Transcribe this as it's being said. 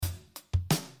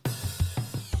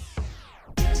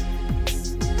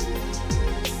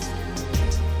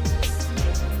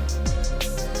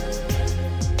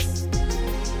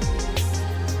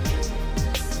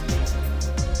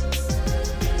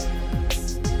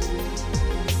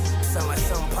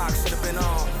moving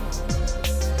on.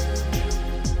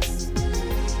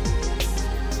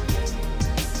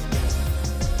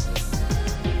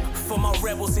 For my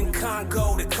rebels in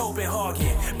Congo to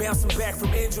Copenhagen, bouncing back from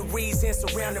injuries and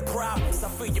surrounding problems. I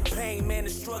feel your pain, man, the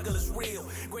struggle is real.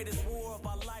 Greatest war of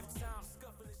our lifetime,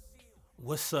 scuffling the shield.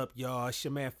 What's up, y'all? It's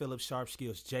your man, Philip Sharp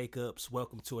Skills Jacobs.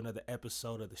 Welcome to another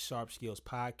episode of the Sharp Skills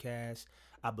Podcast.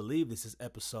 I believe this is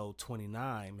episode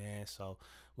 29, man. So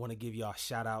want to give y'all a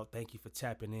shout out. Thank you for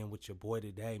tapping in with your boy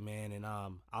today, man. And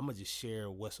I'm going to just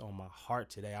share what's on my heart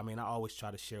today. I mean, I always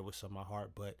try to share what's on my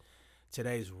heart, but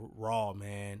today's raw,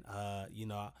 man.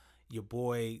 Your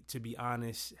boy, to be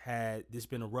honest, this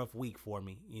been a rough week for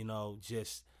me.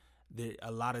 Just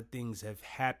a lot of things have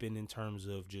happened in terms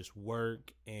of just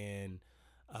work and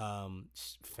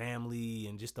family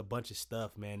and just a bunch of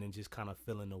stuff, man, and just kind of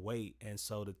feeling the weight. And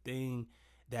so the thing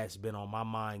that's been on my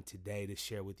mind today to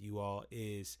share with you all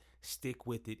is stick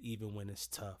with it even when it's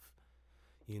tough,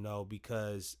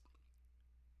 because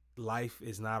life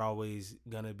is not always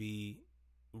going to be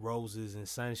roses and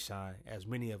sunshine, as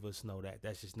many of us know that.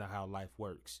 That's just not how life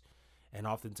works. And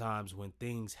oftentimes when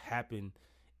things happen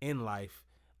in life,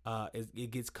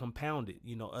 it gets compounded.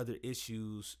 Other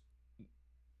issues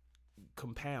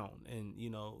compound and,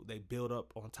 they build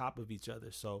up on top of each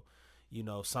other. So,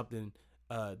 something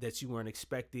that you weren't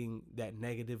expecting that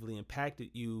negatively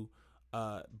impacted you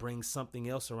brings something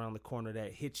else around the corner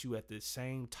that hits you at the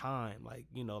same time, like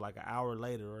an hour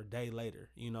later or a day later,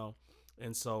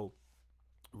 And so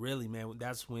really, man,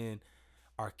 that's when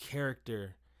our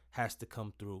character has to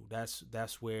come through.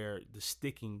 That's where the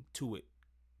sticking to it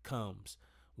comes,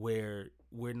 where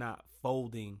we're not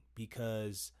folding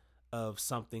because of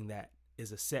something that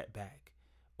is a setback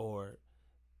or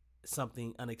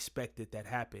something unexpected that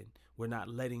happened. We're not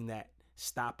letting that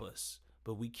stop us,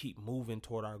 but we keep moving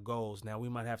toward our goals. Now, we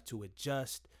might have to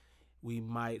adjust. We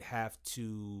might have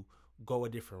to go a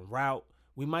different route.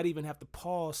 We might even have to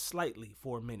pause slightly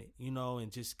for a minute,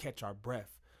 and just catch our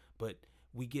breath. But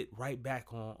we get right back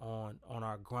on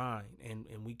our grind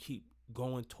and we keep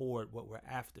going toward what we're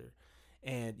after.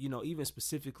 And, even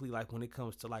specifically like when it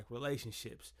comes to like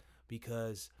relationships,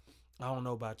 because I don't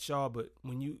know about y'all, but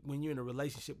when you're in a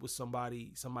relationship with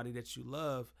somebody that you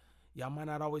love, y'all might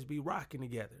not always be rocking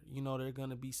together. There are going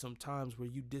to be some times where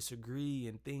you disagree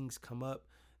and things come up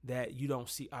that you don't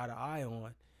see eye to eye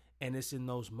on. And it's in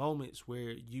those moments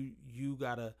where you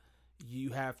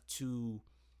have to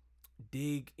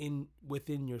dig in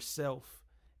within yourself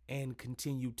and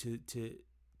continue to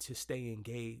stay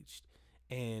engaged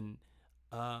and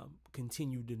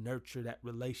continue to nurture that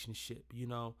relationship. You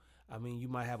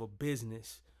might have a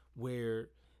business where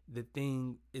the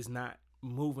thing is not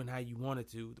moving how you want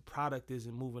it to. The product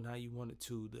isn't moving how you want it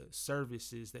to. The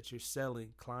services that you're selling,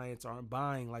 clients aren't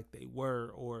buying like they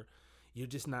were, or you're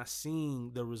just not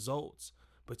seeing the results.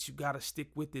 But you got to stick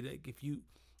with it. Like if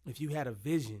you had a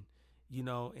vision,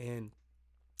 and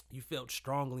you felt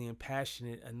strongly and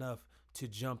passionate enough to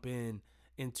jump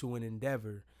into an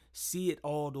endeavor, see it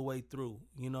all the way through.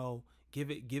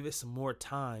 Give it some more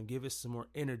time, give it some more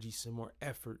energy, some more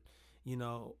effort.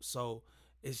 So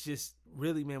it's just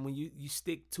really, man, when you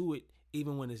stick to it,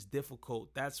 even when it's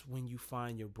difficult, that's when you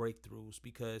find your breakthroughs,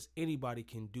 because anybody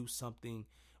can do something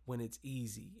when it's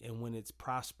easy and when it's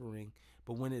prospering,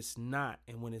 but when it's not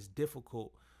and when it's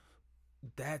difficult,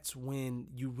 that's when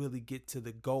you really get to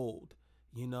the gold,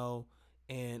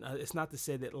 And it's not to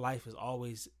say that life is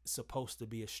always supposed to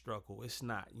be a struggle. It's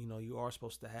not. You are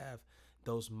supposed to have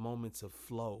those moments of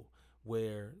flow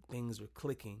where things are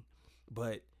clicking,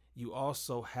 but you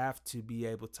also have to be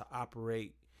able to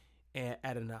operate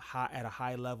at a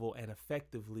high level and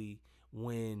effectively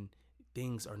when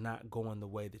things are not going the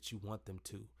way that you want them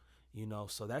to.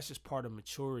 So that's just part of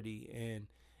maturity,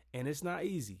 and it's not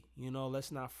easy.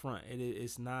 Let's not front.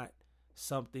 It's not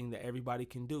something that everybody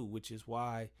can do, which is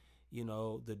why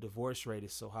the divorce rate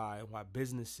is so high, and why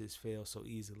businesses fail so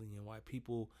easily, and why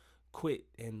people quit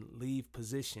and leave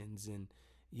positions, and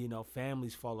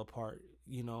families fall apart,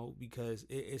 because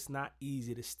it's not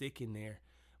easy to stick in there.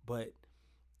 But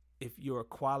if you're a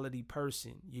quality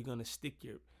person, you're gonna stick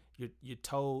your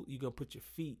toe, you're gonna put your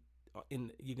feet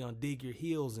in, you're gonna dig your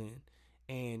heels in,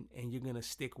 and you're gonna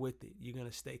stick with it. You're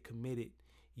gonna stay committed.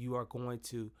 You are going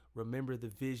to remember the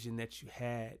vision that you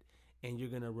had, and you're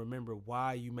going to remember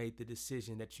why you made the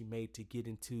decision that you made to get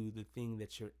into the thing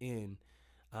that you're in.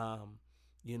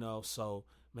 So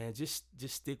man, just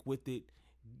stick with it.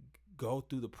 Go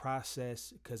through the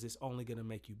process, because it's only going to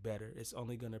make you better. It's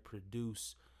only going to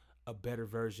produce a better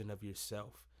version of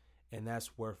yourself. And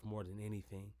that's worth more than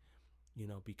anything.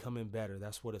 Becoming better.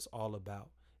 That's what it's all about.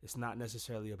 It's not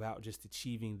necessarily about just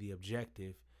achieving the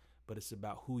objective, but it's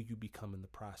about who you become in the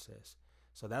process.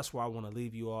 So that's where I want to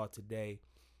leave you all today.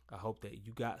 I hope that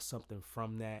you got something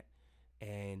from that.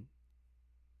 And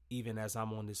even as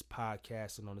I'm on this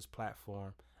podcast and on this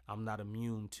platform, I'm not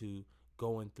immune to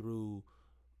going through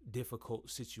difficult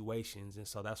situations. And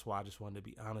so that's why I just wanted to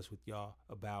be honest with y'all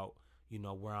about,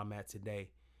 where I'm at today.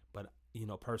 But,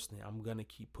 personally, I'm going to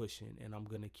keep pushing and I'm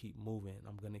going to keep moving.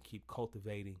 I'm going to keep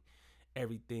cultivating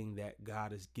everything that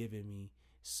God has given me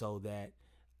so that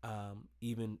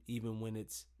even when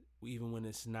it's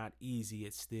not easy,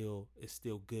 it's still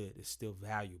good. It's still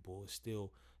valuable. It's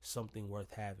still something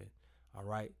worth having. All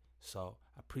right. So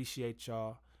I appreciate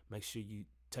y'all. Make sure you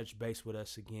touch base with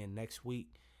us again next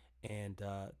week. And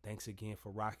thanks again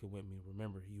for rocking with me.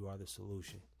 Remember, you are the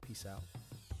solution. Peace out.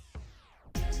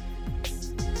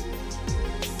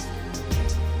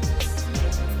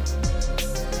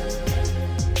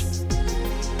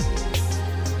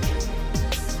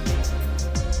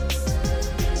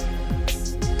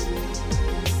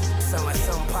 Sound like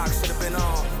something Pac should have been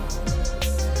on.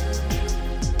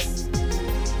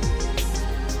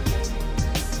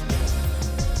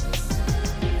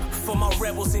 For my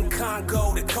rebels in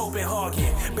Congo to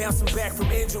Copenhagen, bouncing back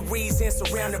from injuries and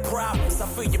surrounding problems. I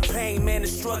feel your pain, man, the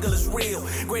struggle is real.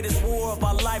 Greatest war of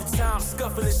our lifetime,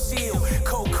 scuffing the shield.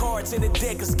 Cold cards in the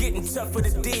deck is getting tougher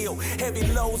to deal. Heavy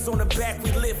loads on the back,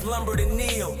 we lift lumber to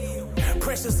kneel.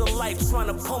 Pressures of life trying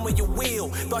to pummel your wheel.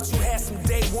 Thought you had some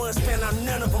day ones, found out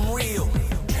none of them real.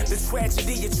 The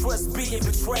tragedy, your trust being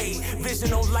betrayed.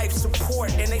 Vision on life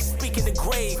support, and they speak in the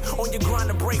grave. On your grind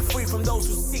to break free from those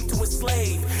who seek to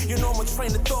enslave. Your normal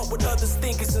train of thought, what others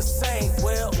think is insane.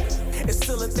 Well, it's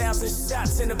still 1,000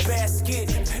 shots in a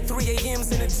basket. 3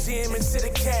 a.m.s in the gym into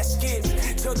the casket.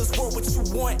 Tell this world what you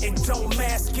want and don't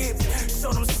mask it.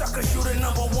 Show them suckers you the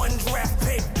 #1 draft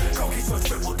pick. Go get your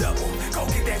triple-double. Go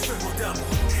get that triple-double.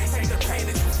 Take the pain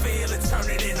that you feel and turn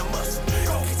it into muscle.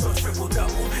 Go get your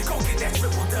triple-double. Go get that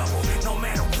triple-double. No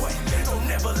matter what, don't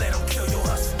never let them kill your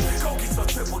hustle. Go get your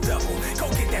triple-double. Go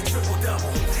get that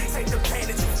triple-double. Take the pain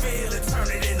that you feel and turn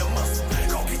it into muscle.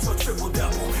 Go get your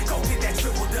triple-double. Go get that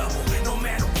triple-double. No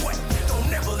matter what, don't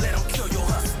never let them kill your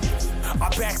hustle. Our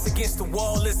backs against the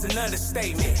wall is an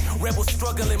understatement. Rebels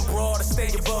struggling broad to stay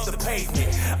above the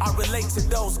pavement. I relate to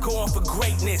those going for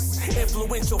greatness.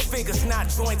 Influential figures not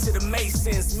joined to the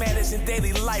Masons. Managing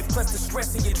daily life plus the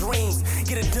stress of your dreams.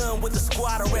 Get it done with a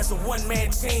squad or as a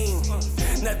one-man team.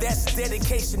 Now that's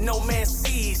dedication no man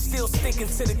sees. Still sticking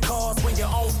to the cause when your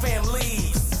own fam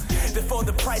leaves. Before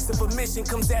the price of admission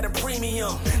comes at a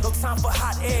premium. No time for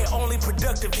hot air, only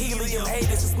productive helium.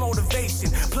 Haters is motivation,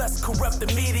 plus corrupt the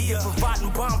media. Providing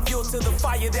bomb fuel to the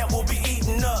fire that will be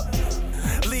eaten up.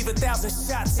 Leave 1,000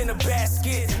 shots in a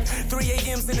basket. 3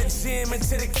 a.m.s in the gym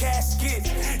into the casket.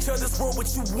 Tell this world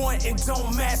what you want and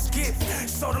don't mask it.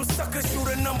 Show them suckers you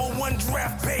the #1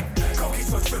 draft pick. Go get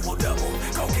your triple-double.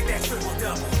 Go get that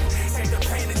triple-double. Take the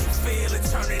pain that you feel and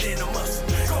turn it into muscle.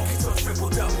 Go get your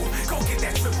triple-double. Go get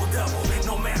that triple-double.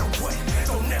 No matter what,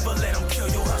 don't never let them kill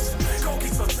your hustle. Go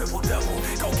get your triple-double.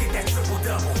 Go get that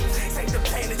triple-double. Take the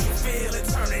pain that you feel and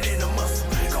turn it into muscle.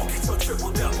 Go get your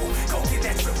triple-double. Go get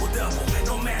that triple-double.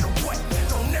 No matter what,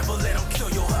 don't never let them kill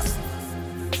your hustle.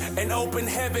 An open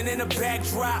heaven in a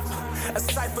backdrop. A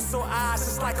sight for sore eyes,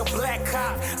 just like a black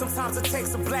cop. Sometimes it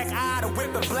takes a black eye to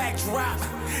whip a black drop.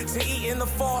 To eat in the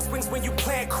fall springs when you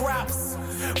plant crops.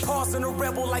 Pausing a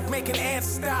rebel like making ants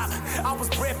stop. I was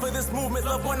bred for this movement,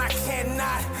 love when I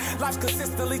cannot. Life's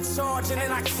consistently charging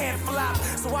and I can't flop.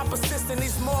 So I persist in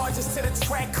these margins to the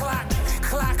track clock.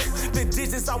 The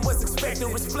digits I was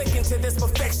expecting was flicking to this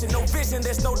perfection. No vision,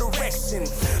 there's no direction.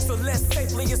 So let's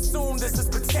safely assume this is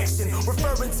protection.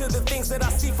 Referring to the things that I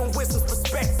see from wisdom's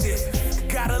perspective.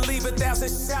 Gotta leave 1,000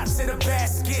 shots in a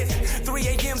basket. 3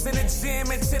 a.m.s in the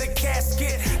gym into the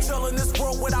casket. Telling this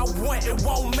world what I want and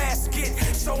won't mask it.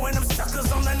 Showing them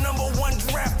suckers I'm the #1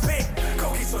 draft pick.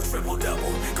 Go get your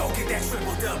triple-double. Go get that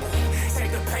triple-double.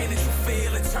 Take the pain that you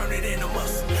feel and turn it into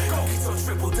muscle. Go get your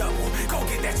triple-double. Go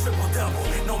get that triple-double.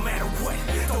 No matter what,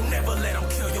 don't never let them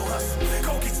kill your hustle.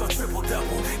 Go get your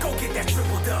triple-double. Go get that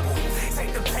triple-double.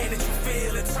 Take the pain that you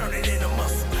feel and turn it into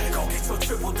muscle. Go get your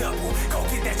triple-double. Go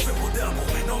get that triple-double.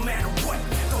 No matter what,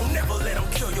 don't never let them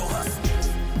kill your hustle.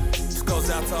 This goes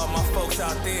out to all my folks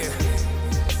out there.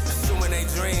 Pursuing their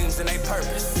dreams and their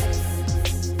purpose.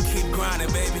 Keep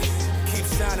grinding, baby. Keep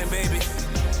shining, baby.